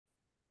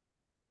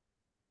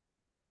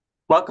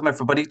Welcome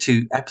everybody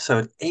to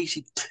episode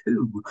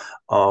 82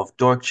 of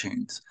Dork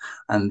Tunes.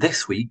 And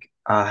this week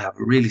I have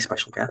a really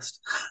special guest.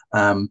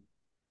 Um,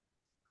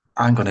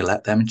 I'm going to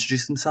let them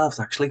introduce themselves,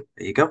 actually.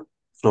 There you go.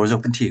 Floor is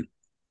open to you.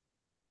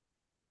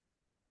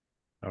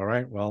 All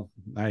right. Well,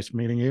 nice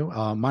meeting you.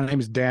 My name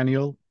is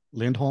Daniel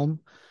Lindholm,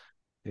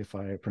 if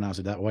I pronounce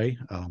it that way.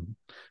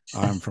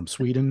 I'm from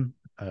Sweden.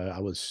 I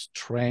was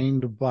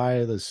trained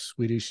by the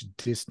Swedish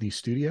Disney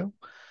studio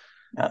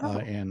Oh,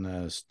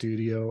 in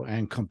studio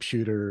and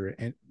computer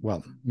and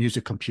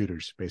music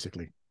computers,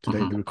 basically. Today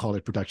mhm. we call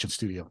it production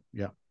studio.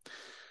 Yeah.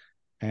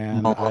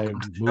 And Well, I welcome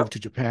to the show. moved to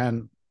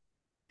Japan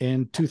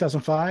in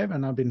 2005,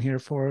 and I've been here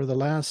for the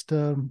last,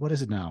 what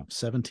is it now?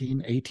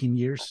 17, 18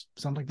 years,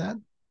 something like that.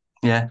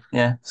 Yeah,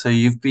 yeah. So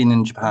you've been in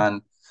Yeah.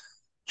 Japan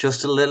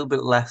just a little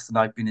bit less than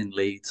I've been in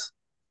Leeds.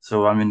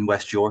 So I'm in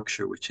West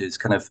Yorkshire, which is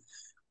kind of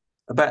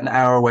about an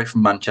hour away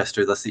from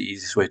Manchester. That's the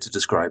easiest way to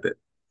describe it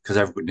because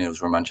everybody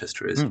knows where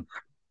Manchester is. Mm,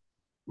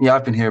 Yeah,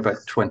 I've been here about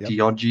yep. 20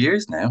 odd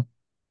years now.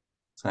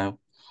 So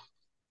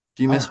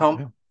do you miss Oh,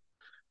 home?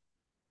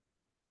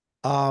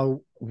 yeah.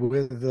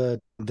 With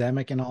the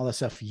pandemic and all that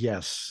stuff,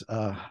 yes.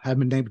 I've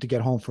been able to get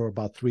home for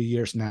about 3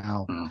 years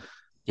now. Mm.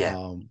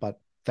 Yeah.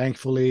 But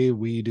thankfully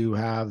we do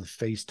have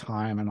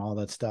FaceTime and all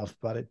that stuff,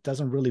 but it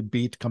doesn't really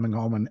beat coming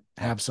home and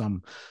Yeah. have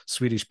some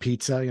Swedish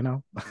pizza.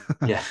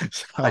 Yeah,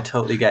 I So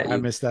totally get I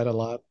you. miss that a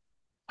lot.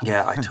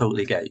 Yeah, I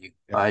totally get you.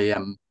 Yeah.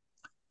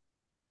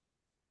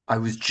 I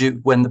was due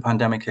when the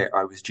pandemic hit,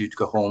 I was due to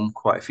go home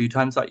quite a few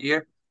times that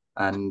year,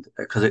 and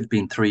because it'd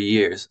been 3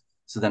 years,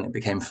 so then it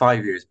became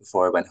 5 years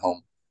before I went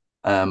home.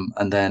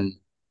 And then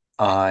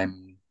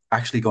I'm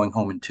actually going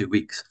home in 2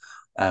 weeks,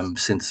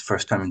 since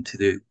first time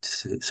into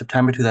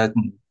September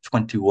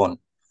 2021,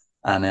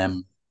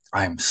 and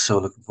I'm so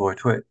looking forward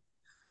to it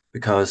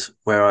because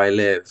where I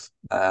live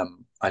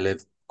on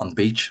the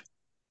beach,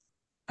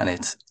 and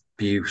it's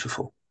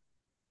beautiful.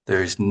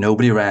 There's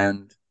nobody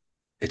around.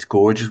 It's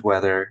gorgeous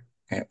weather.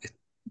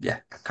 Yeah,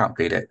 can't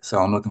beat it. So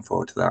I'm looking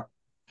forward to that.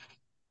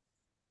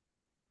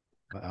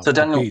 So What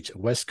Daniel, beach?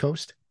 West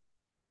Coast?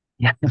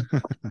 yeah,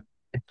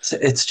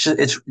 it's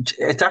just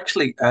it's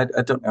actually I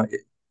don't know.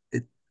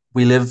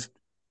 We live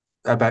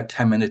about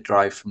 10 minute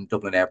drive from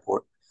Dublin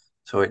Airport,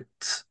 so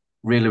it's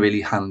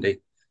really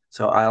handy.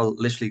 So I'll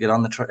literally get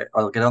on the train.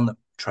 I'll get on the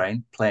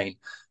plane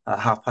at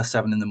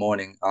 7:30 in the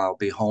morning. I'll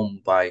be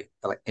home by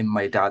like in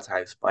my dad's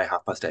house by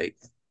 8:30.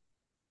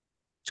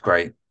 It's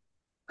great.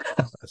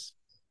 That's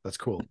that's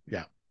cool.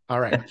 Yeah. All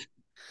right.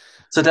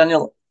 So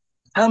Daniel,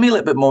 tell me a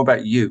little bit more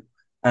about you.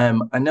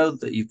 I know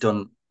that you've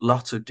done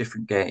lots of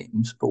different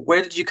games, but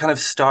where did you kind of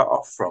start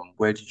off from?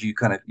 Where did you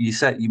kind of,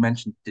 you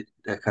mentioned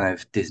kind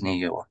of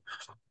Disney or,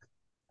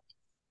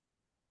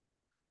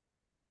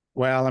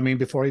 Well, I mean,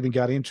 before I even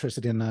got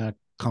interested in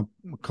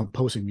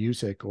composing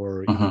music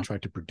or even Mhm. try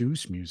to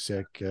produce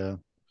music,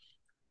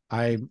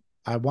 I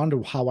I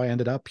wonder how I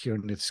ended up here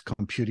in this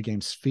computer game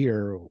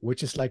sphere,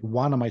 which is like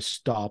one of my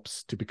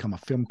stops to become a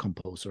film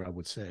composer, I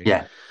would say.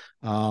 Yeah.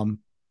 Um,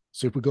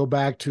 so if we go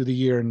back to the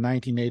year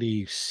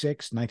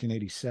 1986,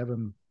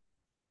 1987,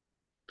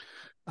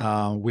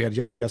 we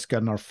had just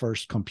gotten our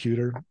first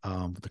computer,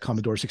 the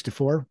Commodore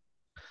 64,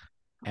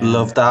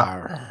 Love and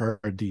that. I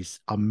heard these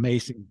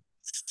amazing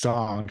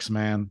songs,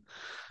 man,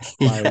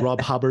 by Yeah.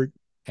 Rob Hubbard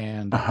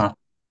and Uh-huh.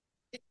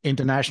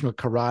 International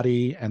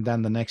Karate, and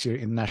then the next year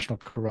International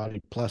Karate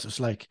Plus. It's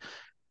like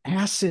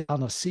acid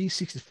on a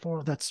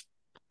C64. That's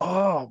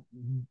oh,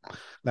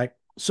 like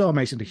so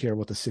amazing to hear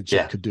what the SID chip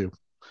Yeah. could do.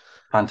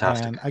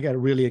 Fantastic. And I got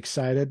really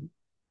excited.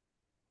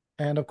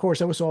 And of course,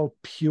 it was all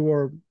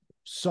pure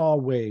saw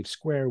waves,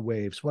 square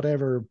waves,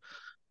 whatever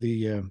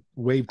the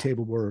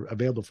wavetable were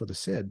available for the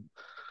SID.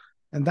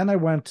 And then I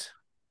went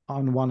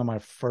on one of my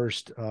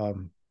first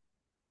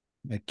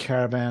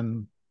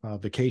caravan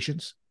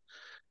vacations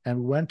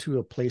and went to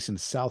a place in the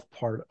south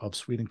part of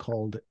Sweden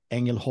called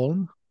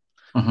Ängelholm.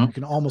 Hmm. You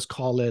can almost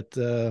call it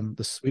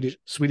the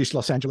Swedish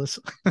Los Angeles.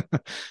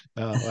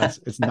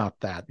 It's not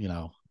that.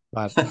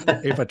 But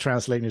if I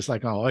translate, it's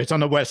like, oh, it's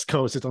on the West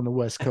Coast. It's on the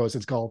West Coast.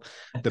 It's called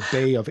the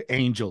Bay of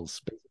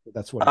Angels. Basically,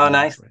 that's what it Oh, means,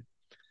 nice. right?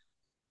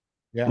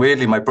 Yeah.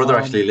 Weirdly, my brother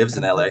actually lives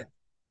in And LA.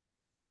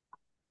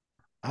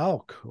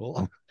 oh,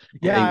 cool.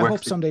 Yeah, Yeah, he I works.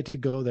 hope someday to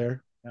go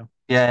there. Yeah.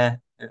 Yeah.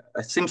 Yeah.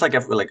 It seems like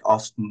every like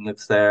Austin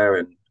lives there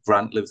and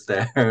Grant lives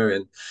there,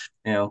 and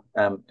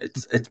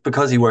it's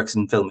because he works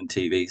in film and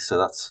TV, so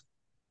that's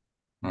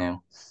you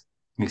know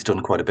he's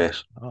done quite a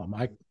bit. Oh,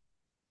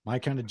 my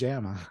kind of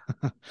jam.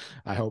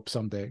 I hope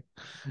someday.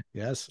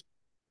 Yes.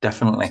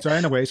 Definitely. So,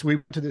 anyways, we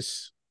went to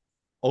this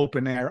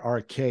open air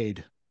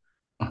arcade,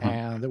 Hmm.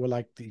 and there were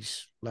like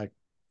these like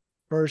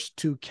first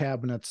two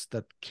cabinets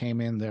that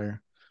came in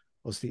there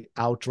was the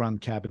Outrun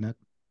cabinet,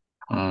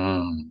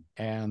 Mm.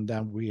 and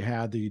then we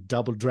had the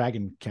Double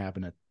Dragon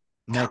cabinet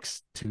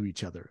next to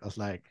each other. I was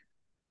like,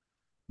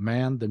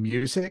 man, the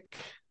music.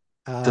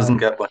 Doesn't Um,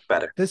 get much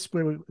better. this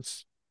where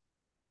it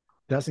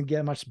doesn't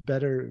get much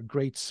better.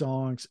 Great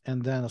songs,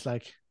 and then it's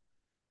like,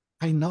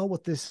 I know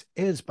what this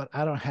is, but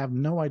I don't have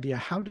no idea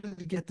how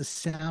did it get the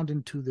sound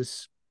into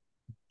this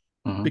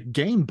Hmm. big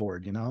game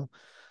board,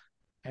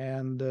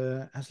 And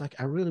I was like,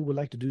 I really would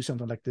like to do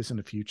something like this in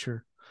the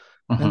future.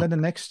 And Hmm. then the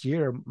next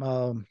year,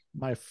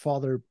 my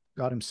father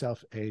got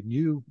himself a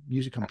new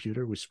music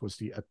computer, which was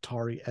the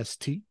Atari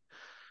ST,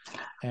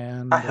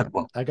 I and had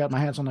one. I got my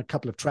hands on a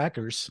couple of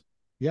trackers.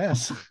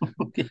 Yes.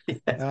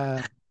 Yeah.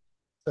 Uh,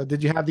 so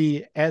did you have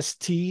the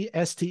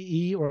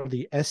STE, or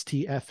the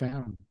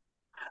STFM?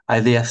 I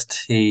had the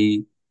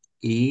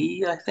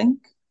STE, I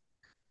think.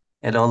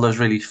 It had all those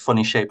really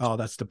funny shaped Oh,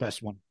 that's the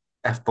best one.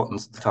 F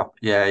buttons at the top.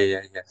 Yeah,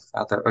 yeah, yeah.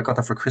 I got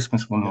that for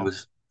Christmas when Yeah.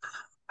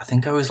 I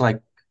think I was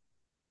like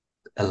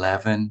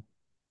 11,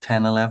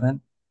 10,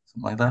 11,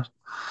 something like that.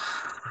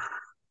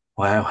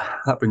 Wow,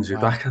 that brings me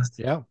Wow. back. It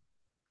Yeah.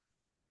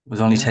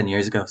 was only Yeah. 10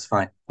 years ago. It's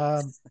fine.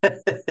 Um,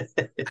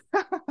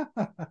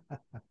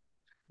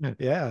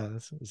 yeah,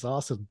 it's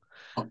awesome.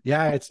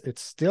 Yeah, it's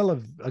still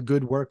a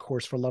good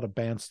workhorse for a lot of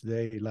bands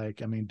today.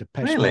 Like, I mean,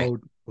 Depeche Really?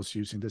 Mode was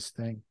using this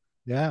thing.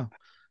 Yeah.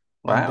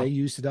 And they Wow.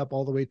 used it up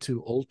all the way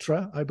to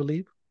Ultra, I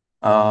believe.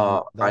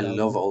 I That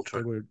love album,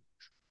 they Ultra. were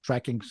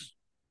tracking,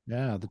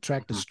 yeah, the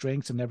track the Hmm.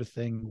 strings and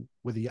everything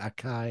with the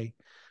Akai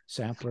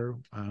sampler.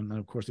 And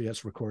of course,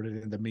 yes,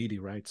 recorded in the MIDI,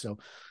 right? So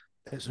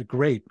it's a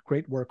great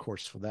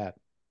workhorse for that.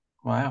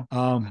 Wow.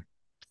 Um,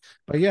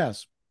 but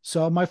yes,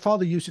 so my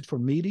father used it for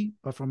MIDI,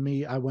 but for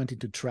me, I went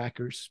into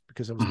trackers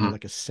because I was more Hmm.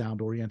 like a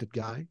sound oriented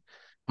guy.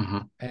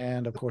 Hmm.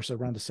 And of course,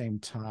 around the same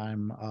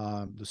time,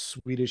 the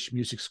Swedish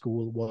music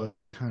school was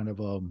kind of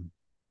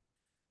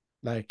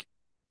like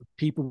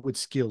people with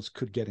skills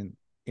could get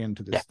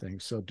into Yeah. this thing.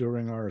 So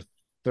during our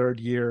third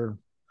year,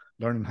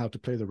 learning how to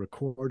play the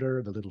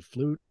recorder, the little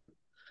flute,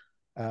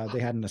 they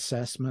had an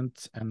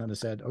assessment, and then they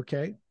said,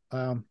 okay,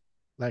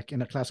 like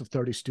in a class of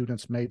 30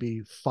 students,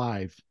 maybe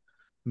five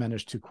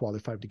managed to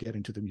qualify to get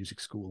into the music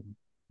school,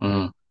 right?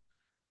 Hmm.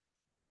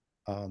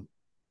 Um,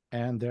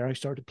 and there I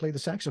started to play the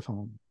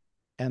saxophone,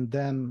 and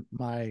then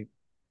my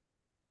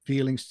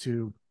feelings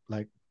to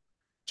like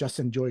just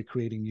enjoy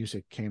creating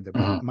music came there.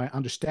 But Hmm. my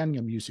understanding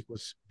of music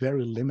was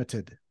very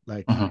limited.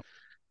 Like, Hmm.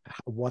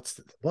 what's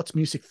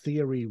music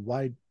theory?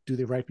 Why do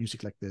they write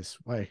music like this?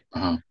 Why?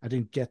 Hmm. I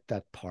didn't get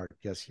that part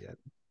just yet.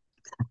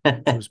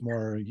 It was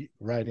more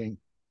writing,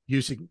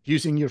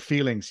 using your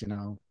feelings.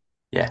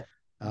 Yeah,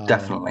 Um,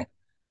 definitely.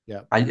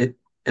 yeah. I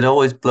it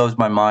always blows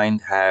my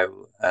mind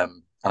how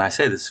and I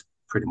say this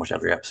pretty much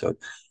every episode,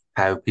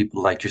 how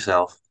people like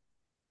yourself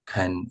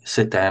can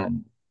sit down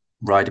and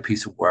write a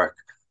piece of work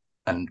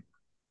and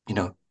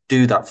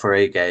do that for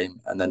a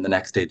game and then the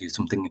next day do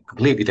something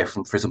completely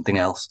different for something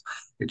else.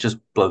 It just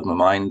blows my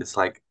mind. It's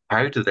like,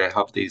 how do they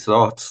have these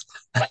thoughts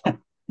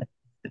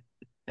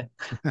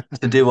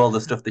to do all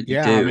the stuff that you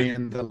Yeah, I do? It's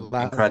mean the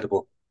last.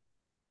 incredible.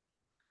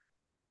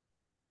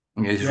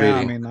 It's Yeah,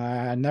 I really, mean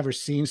I never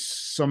seen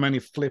so many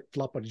flip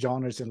flop of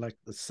genres in like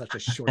such a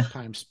short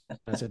time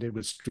as I did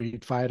with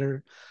Street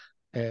Fighter.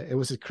 It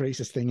was the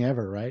craziest thing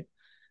ever, right?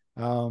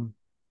 Um,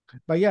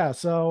 but yeah,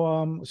 so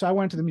I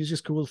went to the music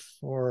school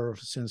for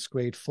since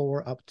grade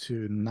 4 up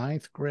to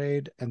ninth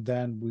grade, and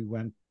then we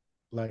went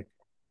like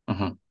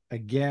mhm,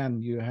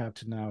 again. You have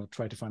to now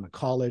try to find a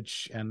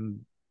college,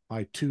 and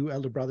my two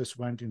elder brothers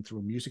went in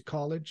through music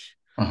college,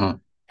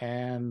 mhm,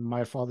 and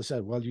my father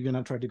said, "Well, you're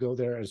gonna try to go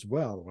there as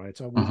well, right?"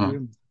 So we mhm.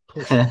 were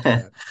pushed into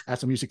that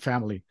as a music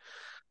family.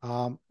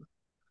 Um,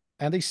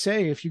 and they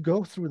say if you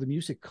go through the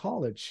music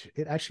college,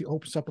 it actually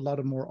opens up a lot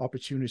of more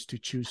opportunities to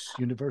choose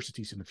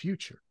universities in the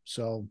future.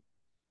 So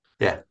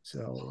Yeah.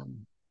 So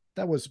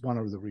that was one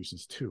of the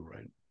reasons too,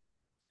 right?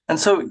 And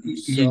so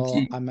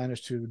So I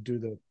managed to do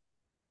the,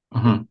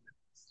 yeah. mhm.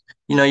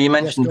 You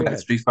Yes, mentioned go about ahead.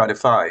 Street Fighter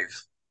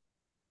Five.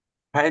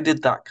 How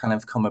did that kind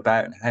of come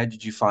about, and how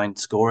did you find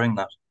scoring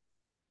that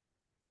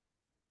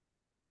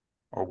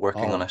or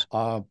working on Oh, it?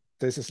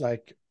 this is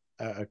like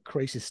a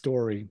crazy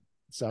story.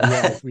 So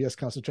yeah, if we just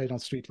concentrate on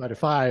Street Fighter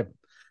Five,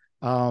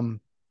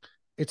 um,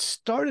 it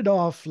started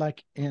off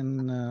like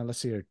in let's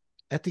see here,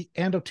 at the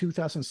end of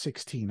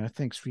 2016. I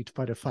think Street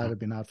Fighter Five Mhm, had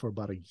been out for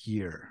about a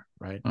year,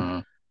 right?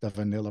 mhm, The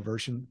vanilla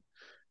version,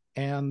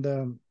 and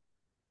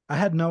I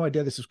had no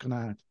idea this was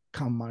gonna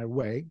come my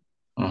way.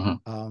 mhm,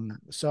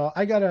 So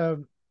I got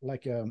a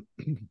like a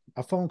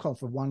phone call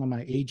from one of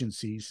my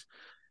agencies,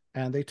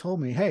 and they told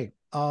me, "Hey,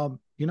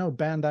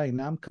 Bandai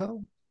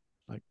Namco?"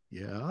 Like,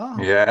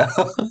 yeah. yeah.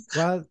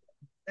 Well,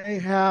 they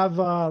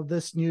have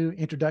this new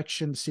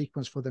introduction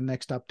sequence for the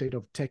next update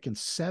of Tekken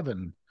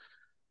 7,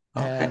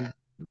 Okay. and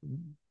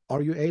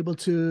are you able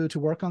to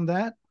work on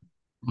that?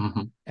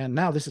 Hmm. And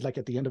now this is like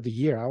at the end of the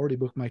year. I already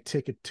booked my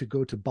ticket to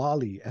go to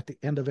Bali at the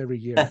end of every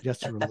year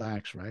just to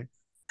relax, right?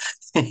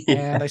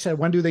 And Yeah. I said,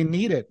 when do they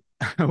need it?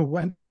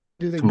 When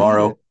do they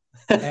need Tomorrow. it?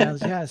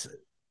 And yes,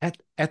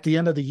 at the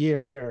end of the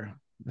year,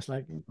 it's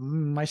like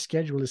my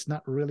schedule is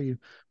not really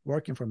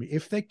working for me.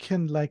 If they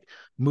can like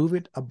move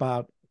it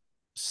about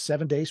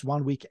 7 days,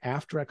 1 week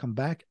after I come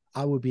back,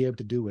 I would be able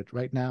to do it.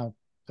 Right now,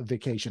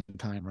 vacation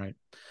time, right?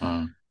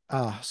 Mm.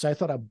 So I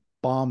thought I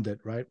bombed it,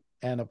 right?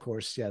 And of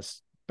course,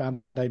 yes,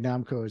 Bandai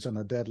Namco is on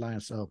a deadline,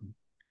 so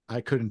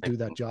I couldn't do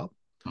that job,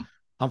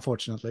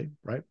 unfortunately,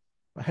 right?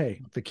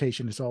 Hey,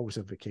 vacation is always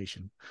a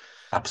vacation.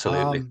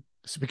 Absolutely.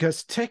 So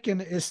because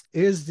Tekken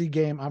is the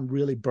game I'm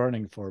really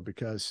burning for,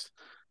 because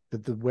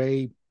the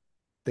way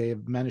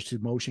they've managed to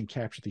motion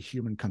capture the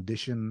human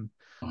condition,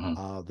 Hmm.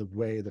 the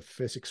way the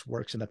physics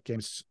works in that game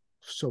is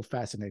so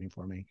fascinating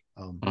for me.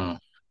 Mm.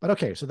 But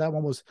okay, so that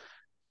one was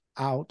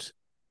out,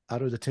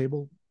 out of the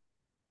table,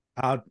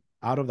 out,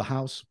 out of the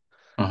house,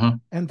 Hmm.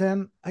 and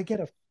then I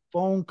get a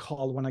phone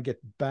call when I get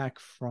back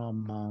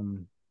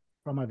from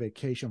my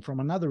vacation from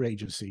another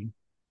agency,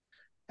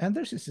 and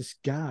there's this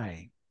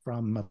guy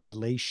from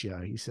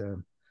Malaysia.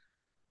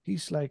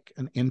 He's like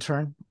an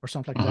intern or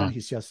something like that. Hmm.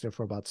 He's just there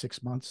for about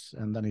 6 months,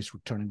 and then he's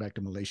returning back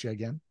to Malaysia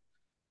again.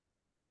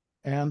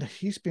 And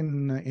he's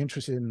been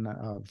interested in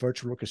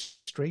virtual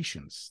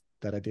orchestrations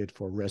that I did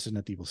for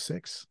Resident Evil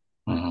 6.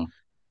 Hmm.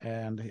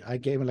 And I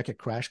gave him like a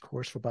crash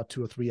course for about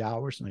 2 or 3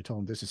 hours. And I told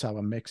him, this is how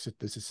I mix it.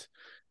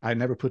 I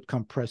never put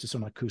compressors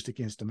on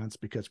acoustic instruments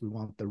because we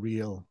want the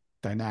real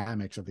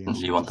dynamics of the You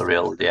instruments want and the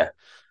stuff like real, that.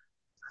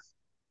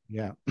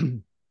 yeah. Yeah.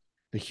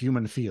 The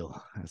human feel,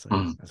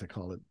 Mm. as I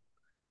call it.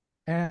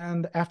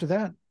 And after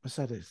that, I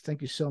said,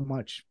 thank you so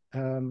much.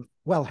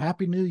 Well,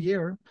 happy new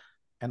year.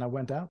 And I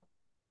went out.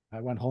 I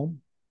went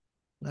home.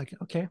 Like,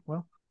 okay,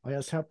 well, I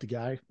just helped the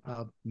guy.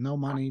 No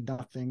money,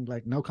 nothing,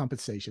 like no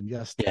compensation.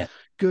 Just Yeah.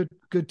 good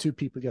two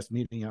people just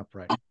meeting up,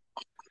 right?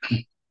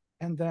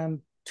 And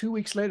then 2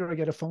 weeks later, I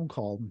get a phone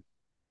call,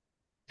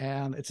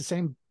 and it's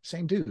the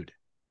same dude.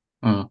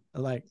 Mm.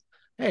 Like,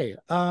 hey,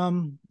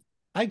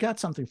 I got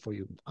something for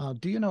you.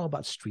 Do you know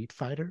about Street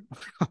Fighter?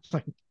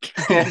 Like,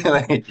 kidding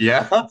me?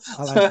 Yeah.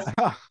 I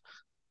like,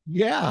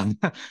 yeah,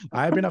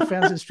 I've been a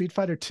fan of Street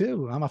Fighter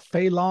too. I'm a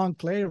Fei Long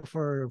player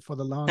for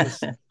the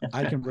longest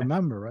I can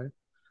remember, right?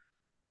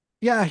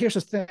 Yeah, here's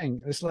the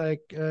thing. It's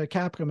like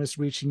Capcom is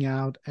reaching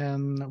out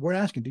and we're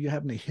asking, do you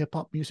have any hip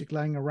hop music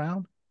lying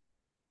around?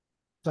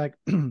 It's like,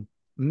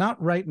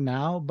 not right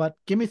now, but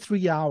give me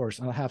 3 hours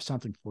and I'll have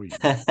something for you.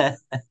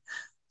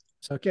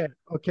 So,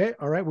 okay,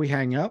 all right. We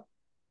hang up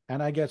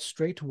and I get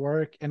straight to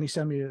work. And he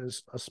sent me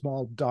a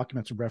small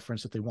document of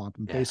reference that they want.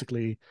 And Yeah.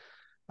 basically,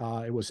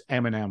 it was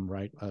Eminem,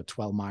 right?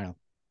 12 Mile.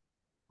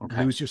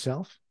 Okay. Lose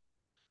Yourself.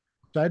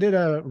 So I did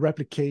a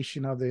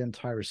replication of the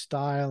entire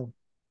style.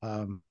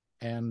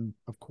 And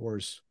of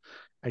course,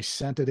 I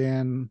sent it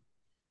in.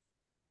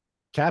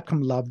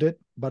 Capcom loved it,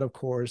 but of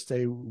course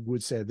they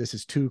would say this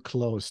is too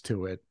close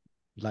to it.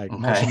 Like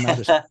Okay.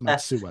 Masahiro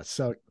might sue us.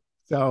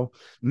 So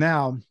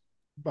now,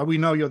 but we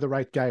know you're the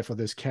right guy for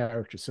this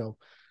character. So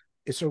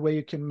is there a way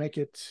you can make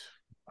it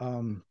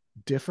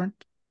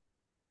different?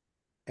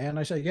 And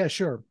I said, yeah,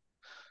 sure.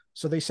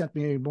 So they sent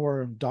me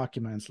more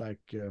documents like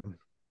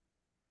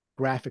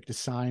graphic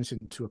designs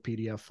into a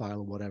PDF file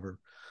or whatever.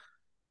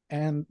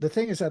 And the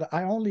thing is that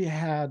I only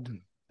had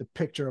the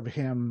picture of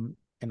him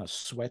in a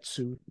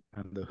sweatsuit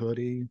and the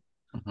hoodie.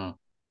 Hmm.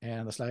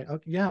 And it's like,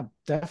 okay, yeah,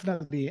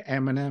 definitely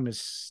Eminem is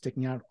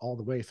sticking out all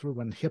the way through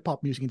when hip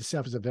hop music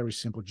itself is a very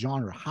simple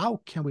genre.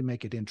 How can we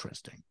make it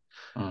interesting?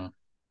 Mm.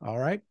 All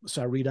right.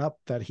 So I read up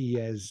that he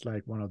is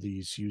like one of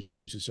these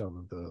uses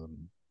of the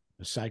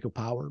psycho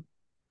power.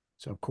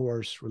 So, of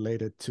course,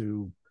 related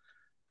to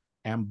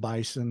M.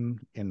 Bison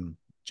in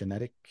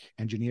genetic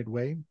engineered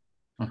way.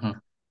 Hmm.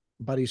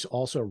 But he's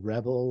also a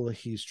rebel.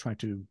 He's trying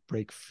to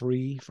break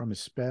free from his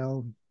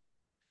spell.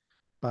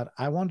 But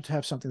I wanted to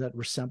have something that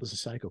resembles a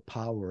psycho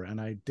power.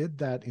 And I did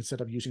that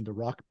instead of using the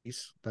rock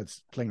bass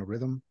that's playing a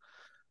rhythm.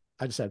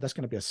 I decided that's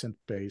going to be a synth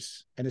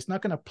bass. And it's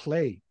not going to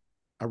play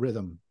a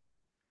rhythm.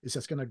 It's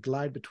just going to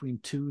glide between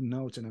two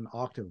notes in an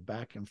octave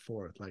back and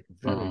forth, like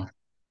Hmm.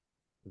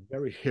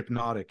 very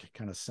hypnotic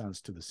kind of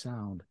sense to the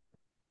sound.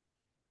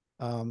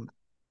 Um,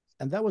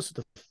 and that was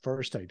the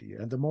first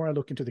idea. And the more I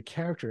look into the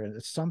character,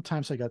 and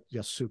sometimes I got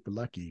just super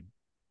lucky.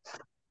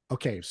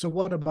 Okay, so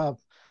what about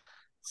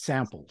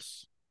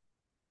samples?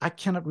 I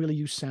cannot really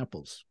use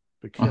samples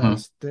Hmm.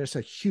 because there's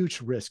a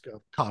huge risk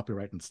of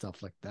copyright and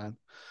stuff like that.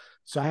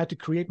 So I had to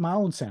create my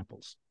own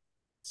samples.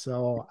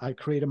 So I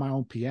created my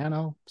own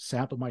piano,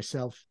 sampled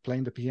myself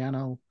playing the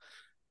piano,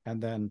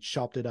 and then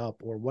chopped it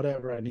up or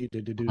whatever I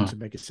needed to do Hmm. to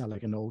make it sound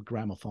like an old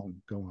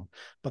gramophone going.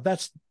 But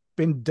that's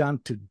been done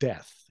to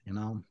death, you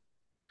know.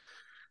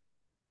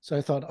 So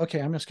I thought,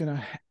 okay, I'm just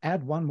gonna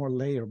add one more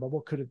layer, but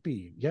what could it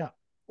be? Yeah,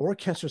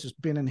 orchestras has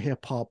been in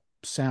hip hop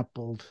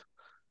sampled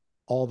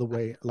all the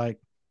way, like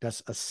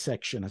that's a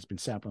section has been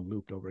sampled and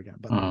looped over again.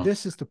 But Hmm.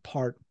 this is the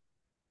part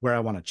where I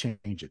want to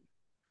change it.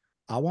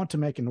 I want to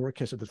make an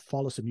orchestra that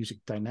follows the music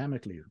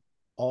dynamically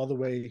all the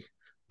way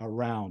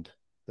around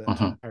the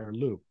Hmm. entire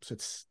loop. So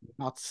it's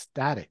not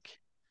static.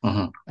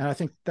 Hmm. And I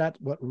think that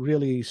what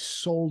really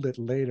sold it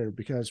later,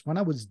 because when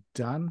I was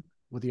done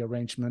with the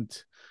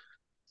arrangement,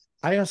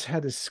 I just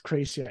had this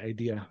crazy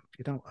idea.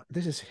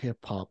 This is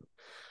hip hop,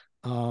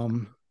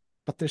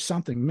 but there's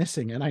something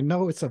missing, and I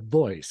know it's a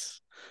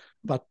voice.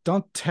 But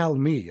don't tell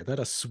me that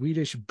a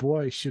Swedish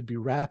boy should be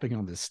rapping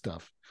on this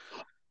stuff.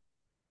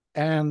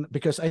 And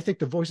because I think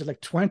the voice is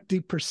like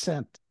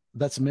 20%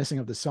 that's missing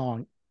of the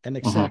song. And Hmm.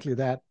 exactly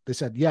that, they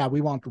said, yeah,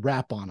 we want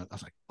rap on it. I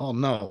was like, oh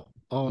no,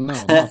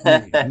 not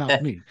me,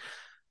 not me.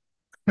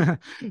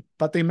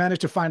 But they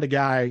managed to find a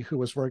guy who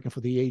was working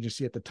for the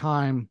agency at the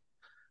time.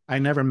 I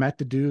never met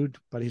the dude,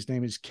 but his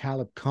name is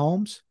Caleb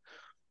Combs.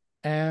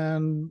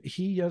 And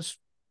he just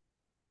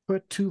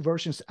put two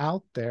versions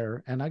out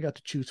there, and I got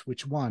to choose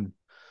which one.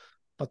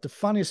 But the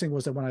funniest thing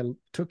was that when I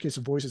took his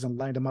voices and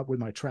lined them up with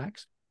my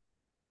tracks,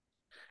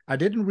 I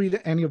didn't read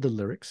any of the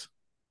lyrics,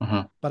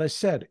 Hmm. but I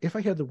said, if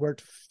I had the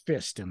word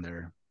fist in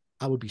there,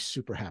 I would be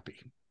super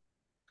happy.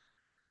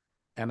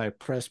 And I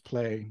pressed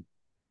play,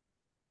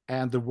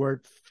 and the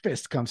word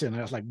fist comes in. And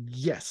I was like,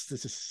 yes,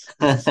 this is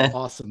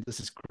awesome. This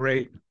is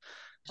great.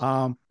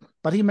 Um,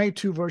 but he made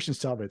two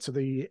versions of it. So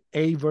the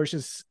A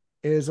version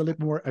is a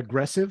little more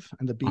aggressive,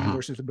 and the B Hmm.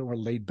 version is a bit more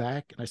laid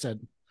back. And I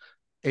said,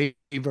 A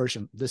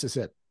version, this is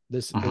it.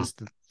 This Hmm. is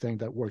the thing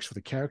that works for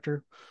the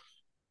character.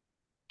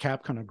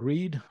 Capcom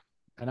agreed,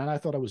 and then I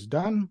thought I was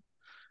done.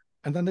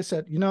 And then they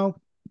said,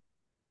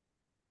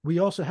 we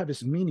also have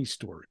this mini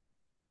story.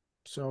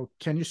 So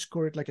can you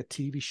score it like a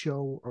TV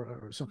show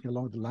or something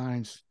along the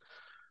lines?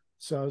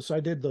 So I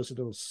did those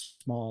little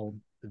small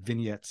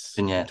vignettes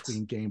Vignettes.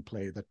 between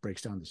gameplay that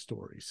breaks down the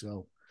story.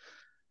 So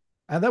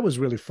and that was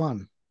really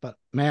fun. But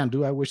man,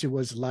 do I wish it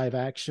was live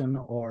action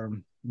or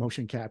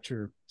motion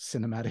capture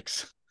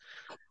cinematics.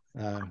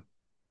 Uh,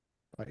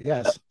 but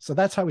yes, so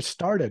that's how it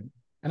started.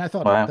 And I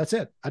thought, Wow. that's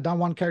it. I done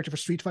one character for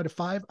Street Fighter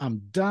V.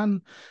 I'm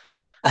done.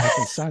 I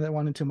can sign that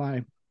one into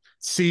my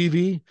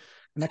CV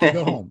and I can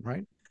go home,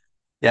 right?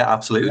 Yeah, Yeah.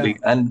 absolutely.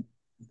 And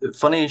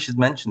funny you should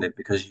mention it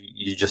because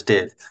you just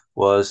did,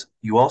 was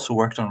you also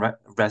worked on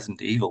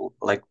Resident Evil.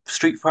 Like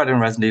Street Fighter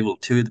and Resident Evil,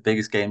 two of the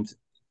biggest games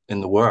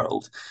in the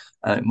world.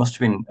 And it must have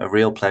been a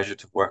real pleasure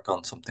to work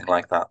on something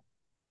like that.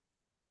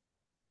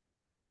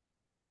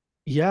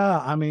 Yeah.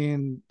 I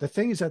mean, the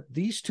thing is that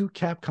these two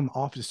Capcom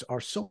offices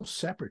are so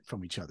separate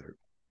from each other.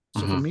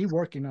 So for Hmm. me,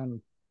 working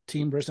on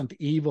Team Resident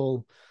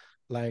Evil,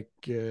 like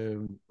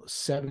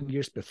 7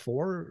 years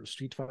before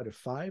Street Fighter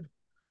 5,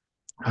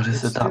 But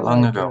is it's it that still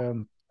long like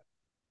ago?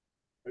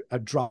 a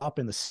drop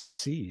in the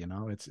sea.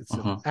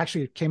 Hmm.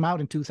 Actually it came out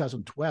in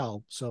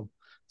 2012, so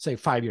say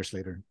 5 years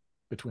later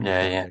between the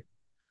Yeah, yeah. project.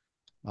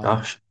 um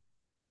Gosh.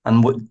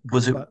 And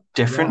was it but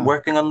different yeah.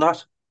 working on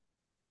that?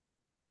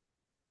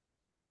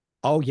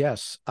 Oh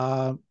yes,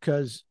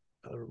 because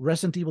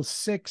Resident Evil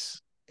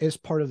 6 is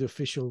part of the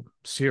official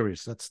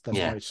series. That's why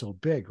Yeah. it's so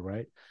big,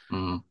 right?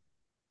 Mm.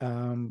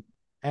 um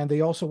and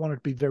they also wanted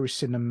to be very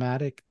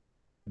cinematic,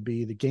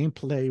 be the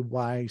gameplay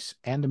wise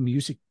and the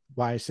music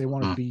wise. They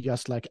wanted to Mm. be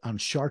just like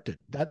Uncharted.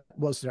 That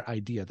was their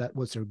idea, that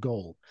was their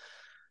goal.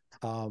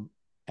 Um,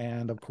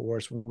 and of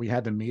course, when we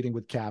had the meeting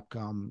with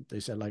Capcom, they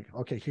said like,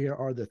 okay, here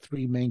are the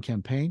three main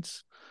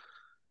campaigns.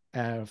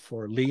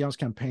 For Leon's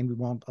campaign, we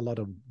want a lot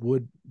of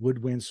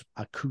woodwinds,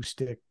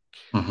 acoustic,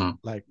 Hmm.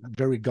 like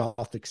very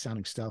gothic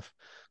sounding stuff.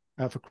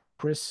 For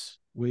Chris,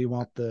 we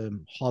want the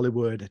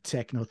Hollywood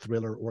techno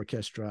thriller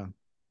orchestra,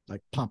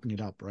 like pumping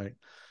it up, right?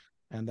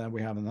 And then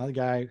we have another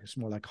guy who's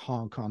more like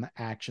Hong Kong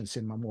action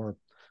cinema, more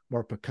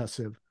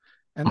percussive.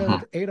 And then we Hmm.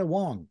 have Ada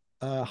Wong,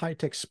 high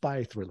tech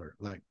spy thriller.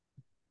 Like,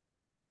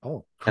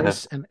 oh, Kind of,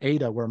 Chris and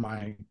Ada were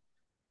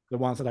the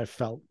ones that I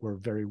felt were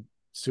very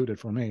suited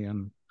for me.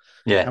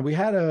 yeah. And we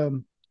had a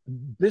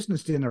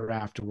business dinner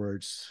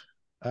afterwards.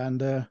 And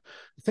the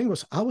thing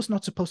was, I was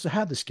not supposed to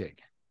have this gig.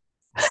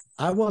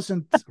 I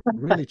wasn't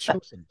really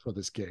chosen for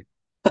this gig.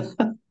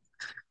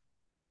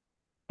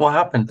 What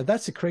happened?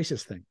 That's the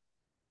craziest thing.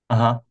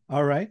 Uh-huh.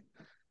 All right.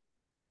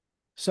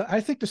 So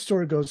I think the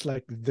story goes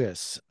like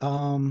this.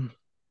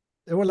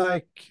 There were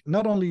like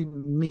not only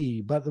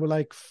me, but there were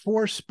like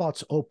four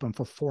spots open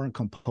for foreign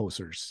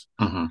composers.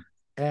 Hmm.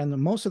 And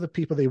most of the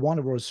people they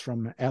wanted was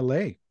from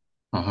LA.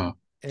 Hmm.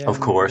 Of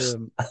And course.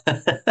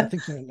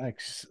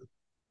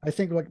 I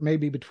think like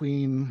maybe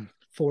between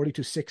 40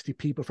 to 60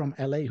 people from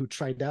LA who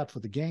tried out for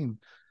the game.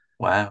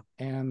 Wow.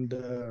 And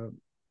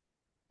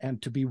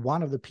and to be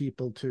one of the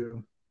people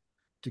to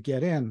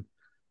get in,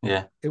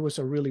 Yeah. it was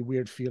a really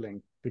weird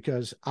feeling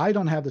because I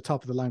don't have the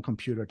top of the line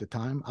computer at the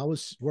time. I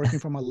was working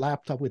from a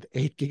laptop with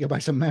 8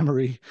 gigabytes of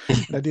memory,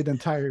 and I did the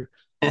entire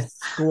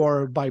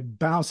score by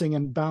bouncing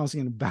and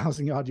bouncing and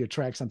bouncing audio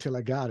tracks until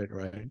I got it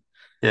right.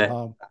 Yeah.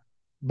 Um,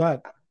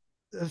 but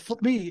for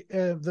me,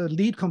 the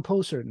lead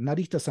composer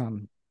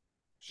Narita-san,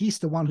 he's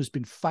the one who's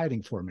been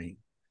fighting for me.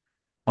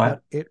 Wow.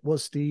 But it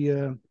was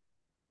the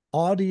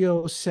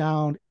audio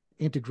sound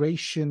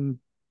integration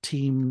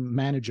team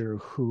manager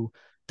who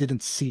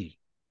didn't see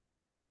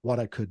what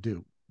I could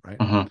do, right?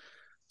 Hmm.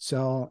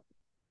 So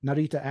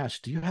Narita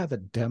asked, "Do you have a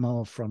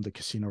demo from the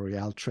Casino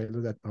Royale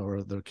trailer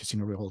or the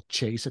Casino Royale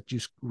chase that you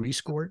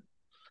rescored?"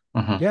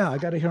 Hmm. Yeah, I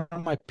got it here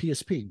on my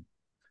PSP.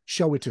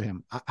 Show it to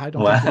him. I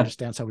don't think he Wow.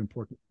 understands how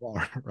important you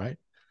are, right?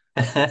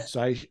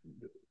 So I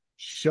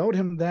showed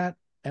him that,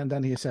 and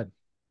then he said,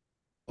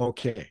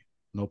 "Okay,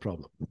 no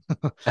problem."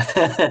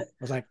 I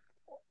was like,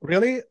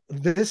 "Really?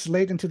 This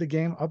late into the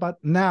game?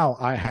 But now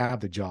I have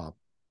the job."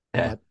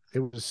 Yeah. But it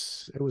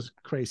was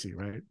crazy,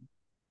 right?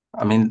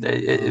 I mean,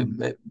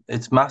 Um,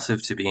 it's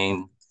massive to be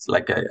in.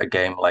 like a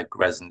game like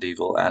Resident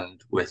Evil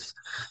and with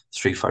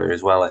Street Fighter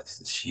as well.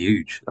 It's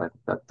huge.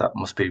 That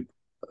must be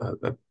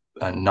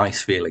a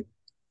nice feeling.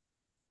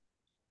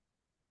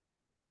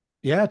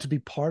 Yeah, to be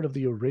part of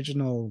the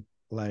original,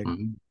 like,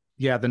 Mhm.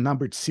 yeah, the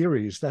numbered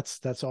series,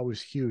 that's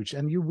always huge.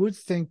 And you would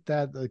think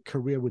that the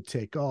career would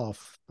take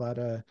off, but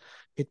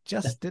it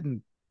just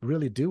didn't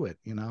really do it,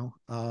 you know.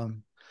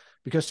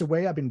 Because the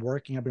way I've been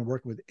working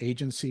with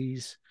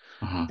agencies,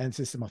 Mhm. and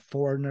since I'm a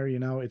foreigner, you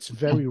know, it's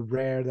very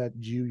rare that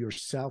you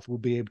yourself will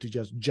be able to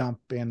just jump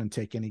in and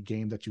take any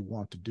game that you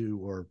want to do,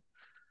 or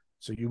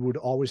so you would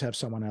always have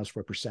someone else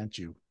represent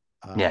you.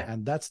 Yeah.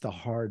 And that's the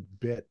hard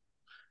bit.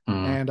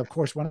 Mm. And of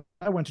course, when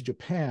I went to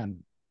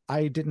Japan,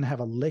 I didn't have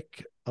a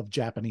lick of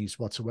Japanese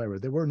whatsoever.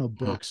 There were no Mm.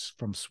 books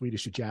from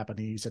Swedish to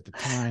Japanese at the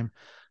time.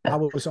 I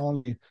was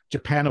only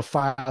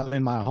Japanophile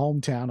in my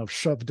hometown of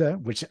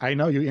Skövde, which I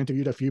know you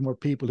interviewed a few more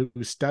people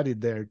who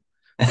studied there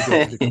to go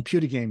to the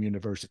computer game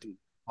university,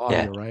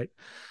 Yeah. audio, right?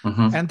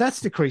 Hmm. And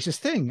that's the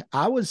craziest thing.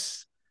 I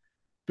was,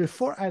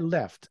 before I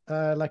left,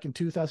 like in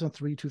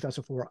 2003,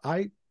 2004,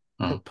 I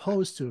Mm.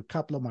 proposed to a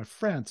couple of my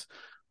friends,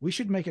 we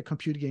should make a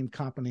computer game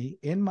company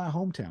in my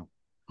hometown.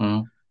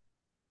 Mm.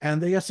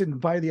 And they just didn't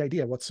buy the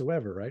idea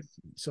whatsoever, right?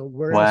 So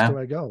where else do Wow.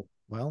 I go?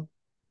 Well,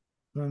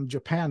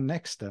 Japan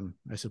next, then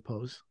I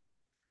suppose.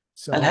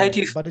 And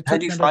So, but it how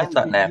do took you me another find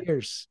that three now?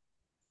 years.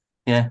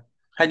 Yeah.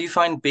 How do you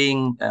find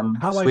being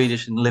How I,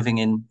 Swedish and living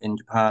in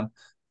Japan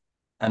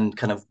and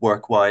kind of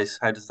work wise?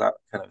 How does that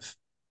kind of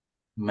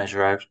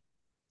measure out?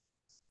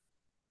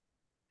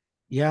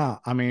 yeah,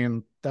 I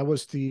mean, that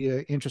was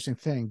the interesting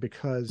thing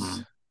because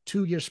Mm.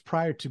 2 years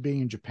prior to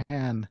being in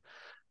Japan,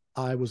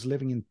 I was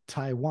living in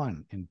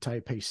Taiwan, in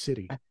Taipei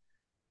City,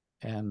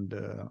 and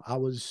I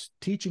was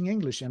teaching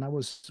English and I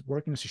was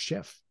working as a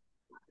chef.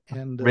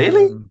 And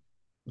Really?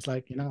 it's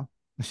like, you know,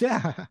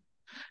 yeah,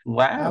 I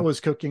Wow. was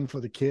cooking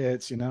for the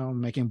kids, you know,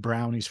 making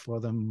brownies for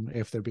them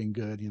if they're being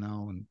good, you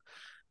know,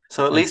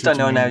 So at and least I teaching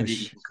know now that you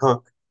English. can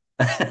cook.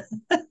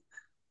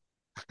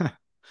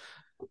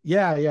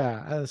 Yeah,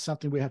 yeah,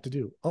 something we have to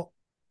do. Oh,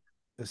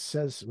 it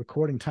says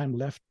recording time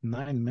left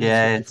 9 minutes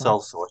Yeah, it's 55.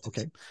 all sorted.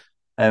 Okay,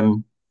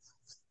 Um,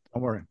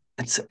 don't worry.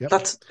 it's Yep.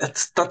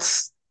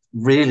 that's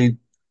really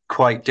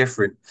quite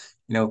different.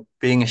 You know,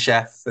 being a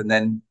chef and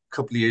then a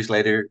couple of years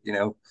later, you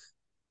know,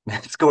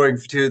 scoring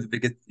for two of the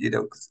biggest, you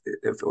know,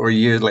 or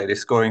years later,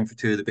 scoring for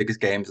two of the biggest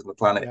games on the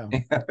planet.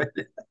 Yeah.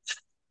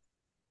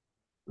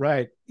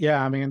 Right.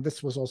 Yeah. I mean,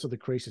 this was also the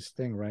craziest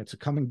thing, right? So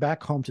coming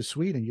back home to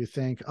Sweden, you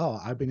think, oh,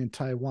 I've been in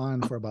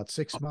Taiwan for about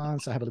 6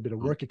 months. I have a little bit of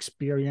work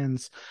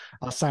experience.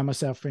 I'll sign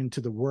myself into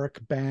the work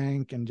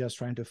bank and just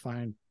trying to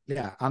find,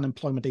 yeah,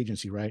 unemployment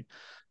agency, right?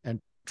 And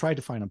try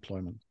to find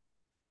employment.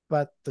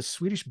 But the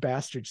Swedish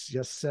bastards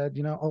just said,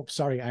 you know, oh,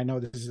 sorry, I know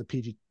this is a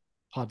PG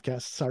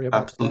podcast. Sorry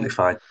about Absolutely that.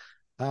 fine.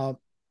 Uh,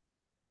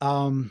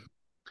 um,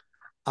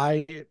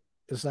 I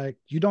it's like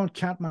you don't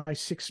count my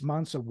 6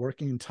 months of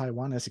working in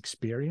Taiwan as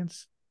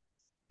experience.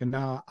 And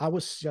I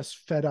was just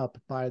fed up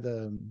by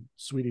the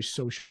Swedish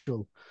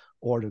social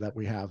order that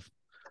we have.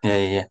 Yeah,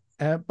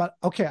 yeah, But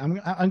okay,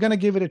 I'm going to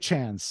give it a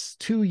chance.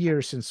 2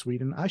 years in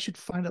Sweden, I should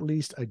find at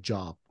least a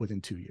job within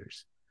 2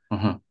 years.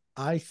 yeah.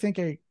 I think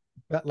I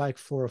got like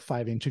 4 or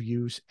 5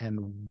 interviews,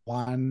 and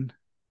one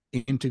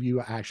interview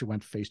I actually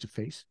went face to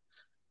face.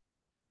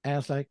 And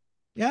it's like,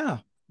 yeah,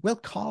 we'll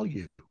call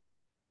you.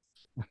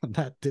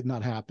 That did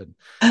not happen.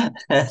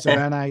 So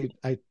then I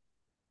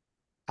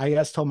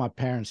just told my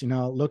parents, you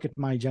know, look at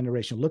my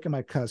generation, look at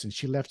my cousin.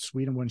 She left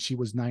Sweden when she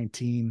was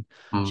 19.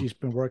 Mm. She's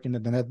been working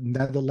in the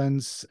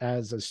Netherlands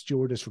as a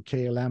stewardess for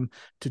KLM.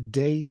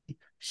 Today,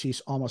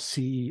 she's almost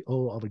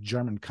CEO of a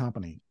German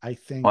company. I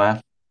think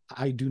Wow.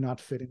 I do not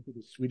fit into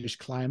the Swedish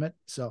climate.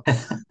 So,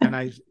 and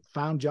I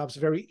found jobs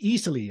very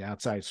easily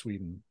outside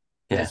Sweden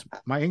Yeah. because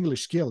my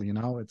English skill, you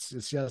know, it's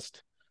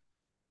just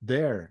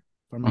there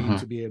for me Hmm.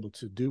 to be able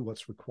to do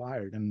what's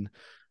required. And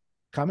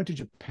coming to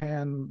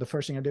Japan, the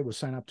first thing I did was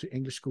sign up to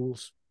English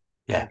schools.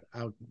 Yeah. Like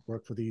I would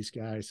work for these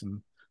guys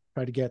and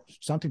try to get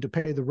something to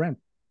pay the rent.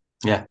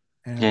 Yeah.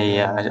 Yeah, And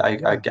yeah.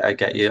 yeah, I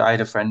get you. I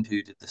had a friend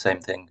who did the same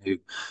thing, who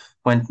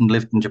went and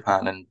lived in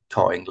Japan and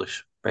taught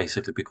English,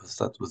 basically because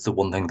that was the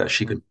one thing that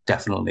she could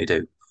definitely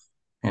do,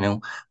 you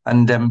know.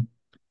 And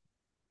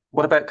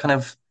what about kind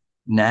of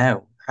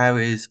now? How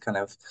is kind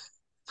of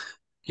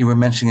you were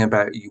mentioning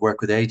about you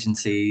work with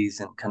agencies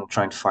and kind of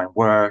trying to find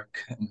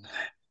work. And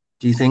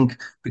do you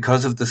think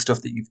because of the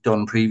stuff that you've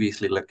done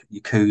previously, like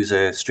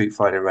Yakuza, Street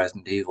Fighter,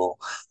 Resident Evil,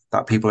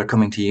 that people are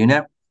coming to you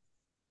now?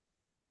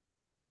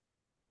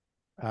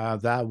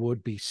 that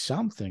would be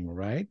something,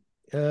 right?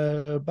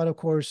 But of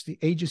course, the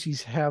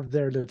agencies have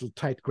their little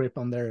tight grip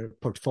on their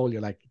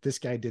portfolio. Like this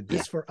guy did Yeah,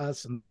 this for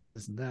us and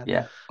this and that.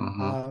 yeah.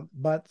 Hmm.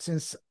 But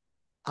since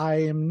I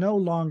am no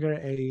longer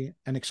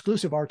an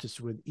exclusive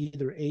artist with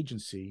either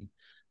agency,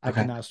 I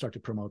can Okay. now start to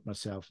promote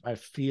myself. I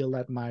feel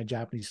that my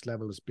Japanese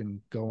level has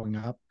been going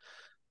up,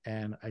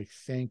 and I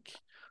think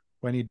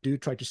when you do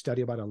try to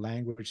study about a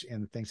language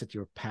and things that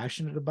you're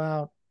passionate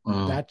about,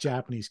 Mm, that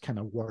Japanese kind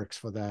of works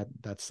for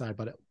that side.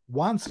 But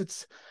once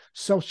it's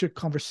social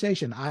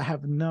conversation, I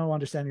have no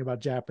understanding about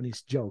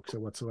Japanese jokes or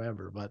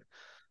whatsoever. But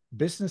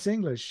business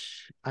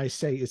English, I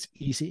say it's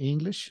easy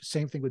English.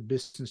 Same thing with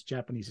business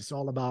Japanese. It's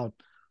all about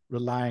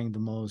relying the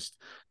most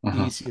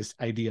mhm, easiest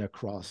idea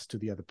across to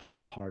the other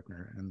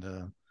partner.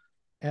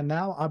 And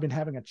now I've been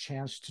having a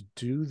chance to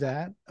do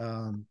that.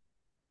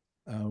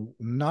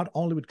 Not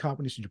only with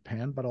companies in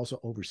Japan, but also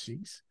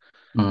overseas.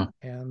 mm.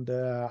 And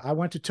I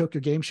went to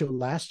Tokyo Game Show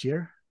last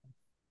year.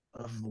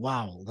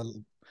 Wow,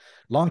 the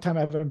long time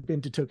I haven't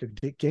been to Tokyo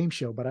Game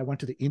Show, but I went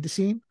to the indie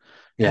scene,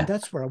 and Yeah.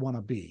 that's where I want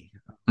to be.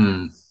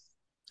 Mm,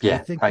 I yeah,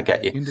 think I the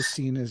get you. indie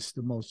scene is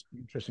the most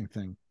interesting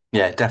thing.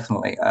 Yeah,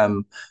 definitely.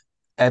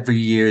 Every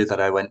year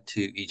that I went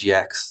to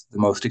EGX, the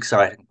most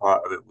exciting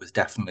part of it was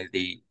definitely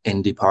the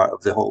indie part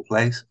of the whole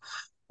place.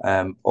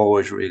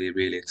 Always really,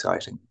 really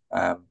exciting.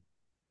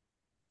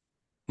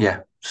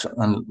 Yeah, so,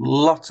 and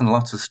lots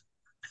of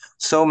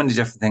so many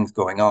different things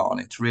going on.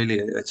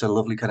 It's a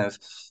lovely kind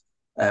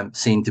of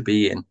scene to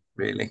be in,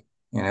 really,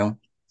 you know.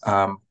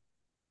 Um,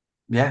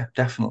 yeah,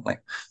 definitely.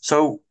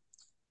 So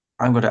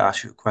I'm going to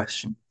ask you a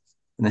question,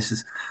 and this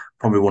is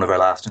probably one of our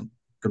last and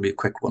going to be a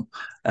quick one.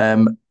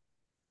 Um,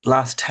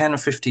 Last 10 or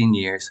 15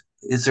 years,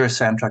 is there a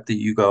soundtrack that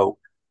you go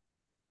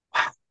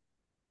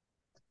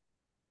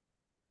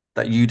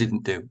that you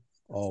didn't do?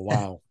 Oh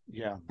wow,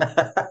 yeah,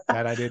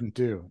 that I didn't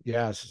do.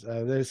 Yes,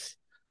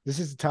 this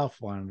is a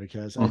tough one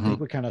because I think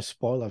Hmm. we're kind of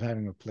spoiled of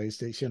having a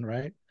PlayStation,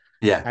 right?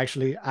 Yeah,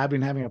 Actually, I've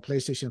been having a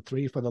PlayStation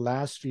 3 for the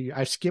last few.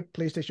 I skipped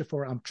PlayStation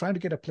 4. I'm trying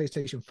to get a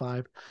PlayStation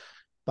 5,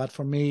 but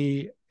for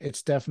me,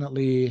 it's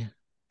definitely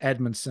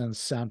Edmondson's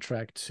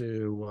soundtrack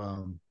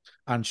to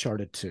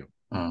Uncharted 2.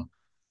 mm,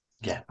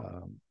 yeah,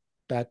 Um,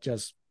 that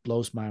just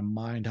blows my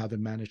mind how they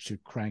managed to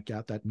crank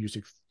out that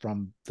music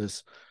from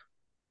this.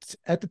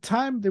 At the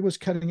time, there was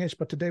cutting edge,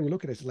 but today we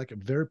look at it, it's like a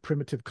very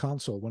primitive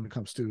console when it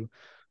comes to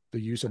the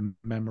use of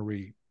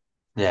memory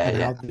yeah, and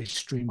yeah, how they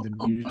stream the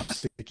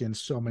music in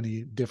so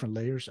many different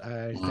layers.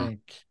 I mm,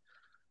 think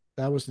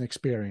that was an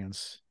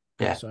experience.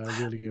 yeah, So I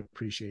really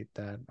appreciate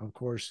that. Of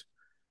course,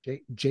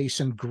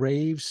 Jason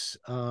Graves'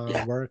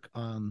 yeah. work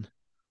on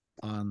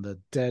the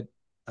Dead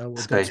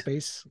Space.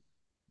 Space.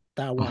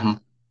 That Hmm.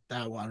 one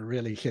that one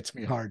really hits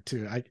me hard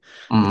too.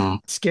 It's Mm.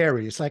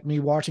 scary. It's like me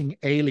watching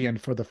Alien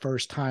for the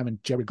first time,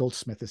 and Jerry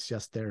Goldsmith is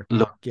just there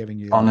Look, giving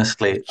you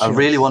the honestly, I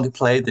really want chills. to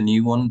play the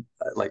new one,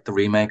 like the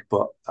remake,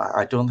 but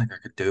I don't think I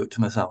could do it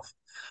to myself.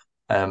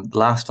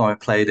 Last time I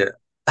played it,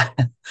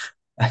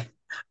 my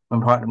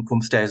partner would come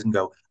upstairs and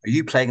go, "Are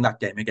you playing that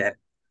game again?"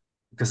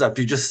 Because if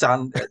you just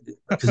stand,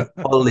 because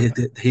all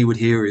he would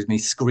hear is me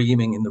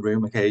screaming in the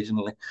room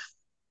occasionally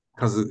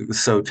because it was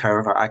so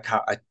terrifying. I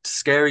can't.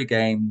 Scary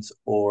games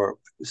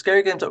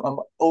I'm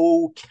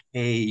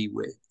okay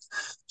with.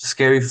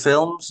 Scary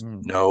films,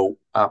 Mm. no,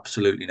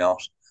 absolutely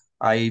not.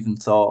 I even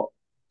thought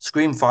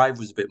Scream 5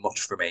 was a bit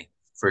much for me,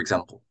 for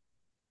example,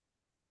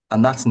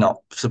 and that's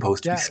not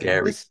supposed to be Yeah,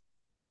 scary. this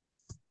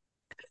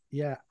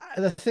yeah.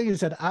 The thing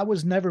is that I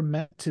was never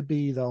meant to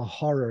be the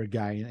horror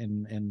guy,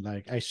 and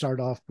like I start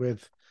off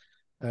with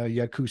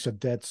Yakuza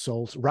Dead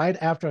Souls. Right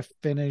after I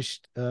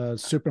finished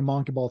Super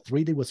Monkey Ball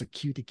 3D was a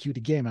cutie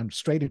game. I'm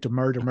straight into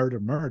murder, murder,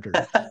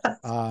 murder.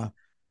 Uh,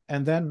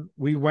 and then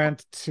we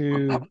went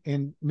to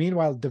in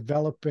meanwhile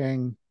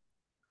developing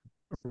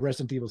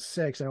Resident Evil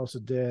 6. I also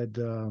did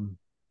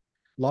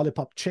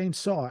Lollipop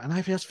Chainsaw, and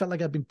I just felt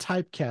like I've been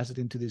typecasted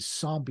into these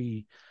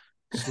zombie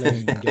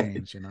slaying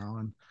games,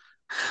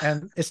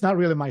 and it's not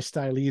really my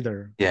style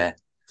either. Yeah.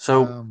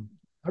 So Um,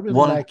 I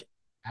really one like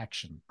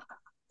action.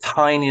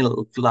 tiny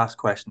little last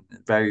question,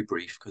 very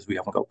brief, because we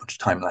haven't got much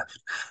time left.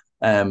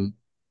 Um,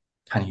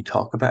 can you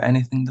talk about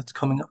anything that's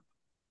coming up?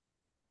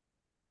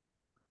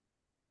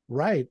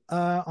 Right.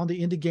 On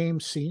the indie game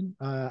scene,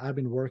 I've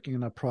been working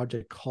on a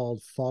project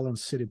called Fallen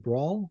City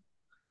Brawl,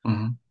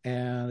 Hmm.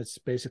 and it's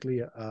basically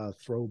a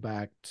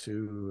throwback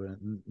to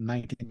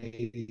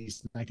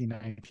 1980s,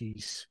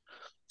 1990s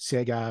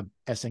Sega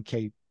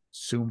SNK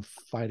Zoom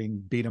fighting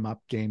beat 'em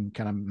up game,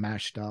 kind of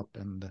mashed up,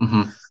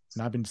 Hmm.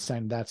 and I've been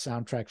designing that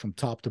soundtrack from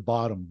top to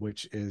bottom,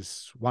 which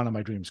is one of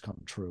my dreams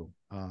come true.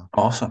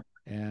 Awesome.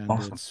 And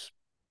Awesome. it's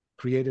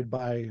created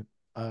by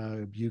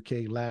a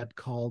UK lad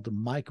called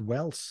Mike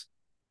Wells.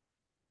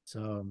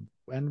 So,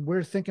 and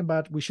we're thinking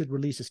about we should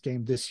release this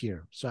game this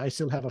year. So I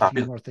still have a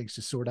few Fabulous. more things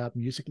to sort out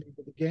musically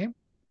with the game,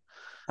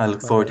 I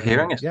look but forward to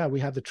hearing it. yeah, we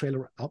have the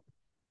trailer up.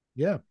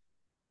 Yeah,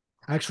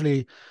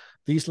 actually,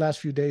 these last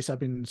few days I've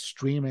been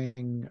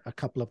streaming a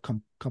couple of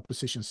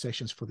composition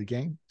sessions for the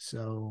game.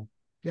 So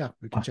yeah,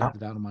 we can check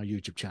it out on my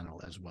YouTube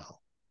channel as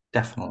well.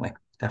 Definitely,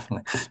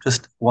 definitely.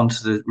 Just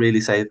wanted to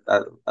really say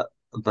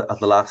the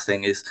last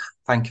thing is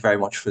thank you very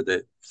much for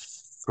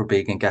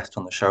being a guest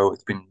on the show.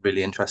 It's been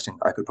really interesting.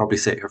 I could probably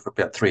sit here for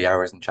about 3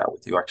 hours and chat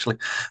with you, actually.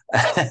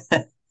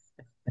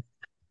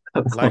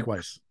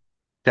 Likewise,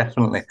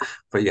 Definitely.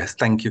 But yes,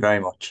 thank you very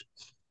much.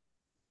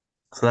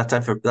 So that's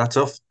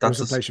us. it was That's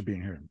a us. pleasure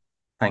being here.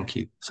 Thank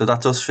you. So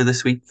that's us for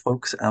this week,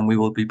 folks, and we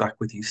will be back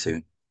with you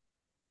soon.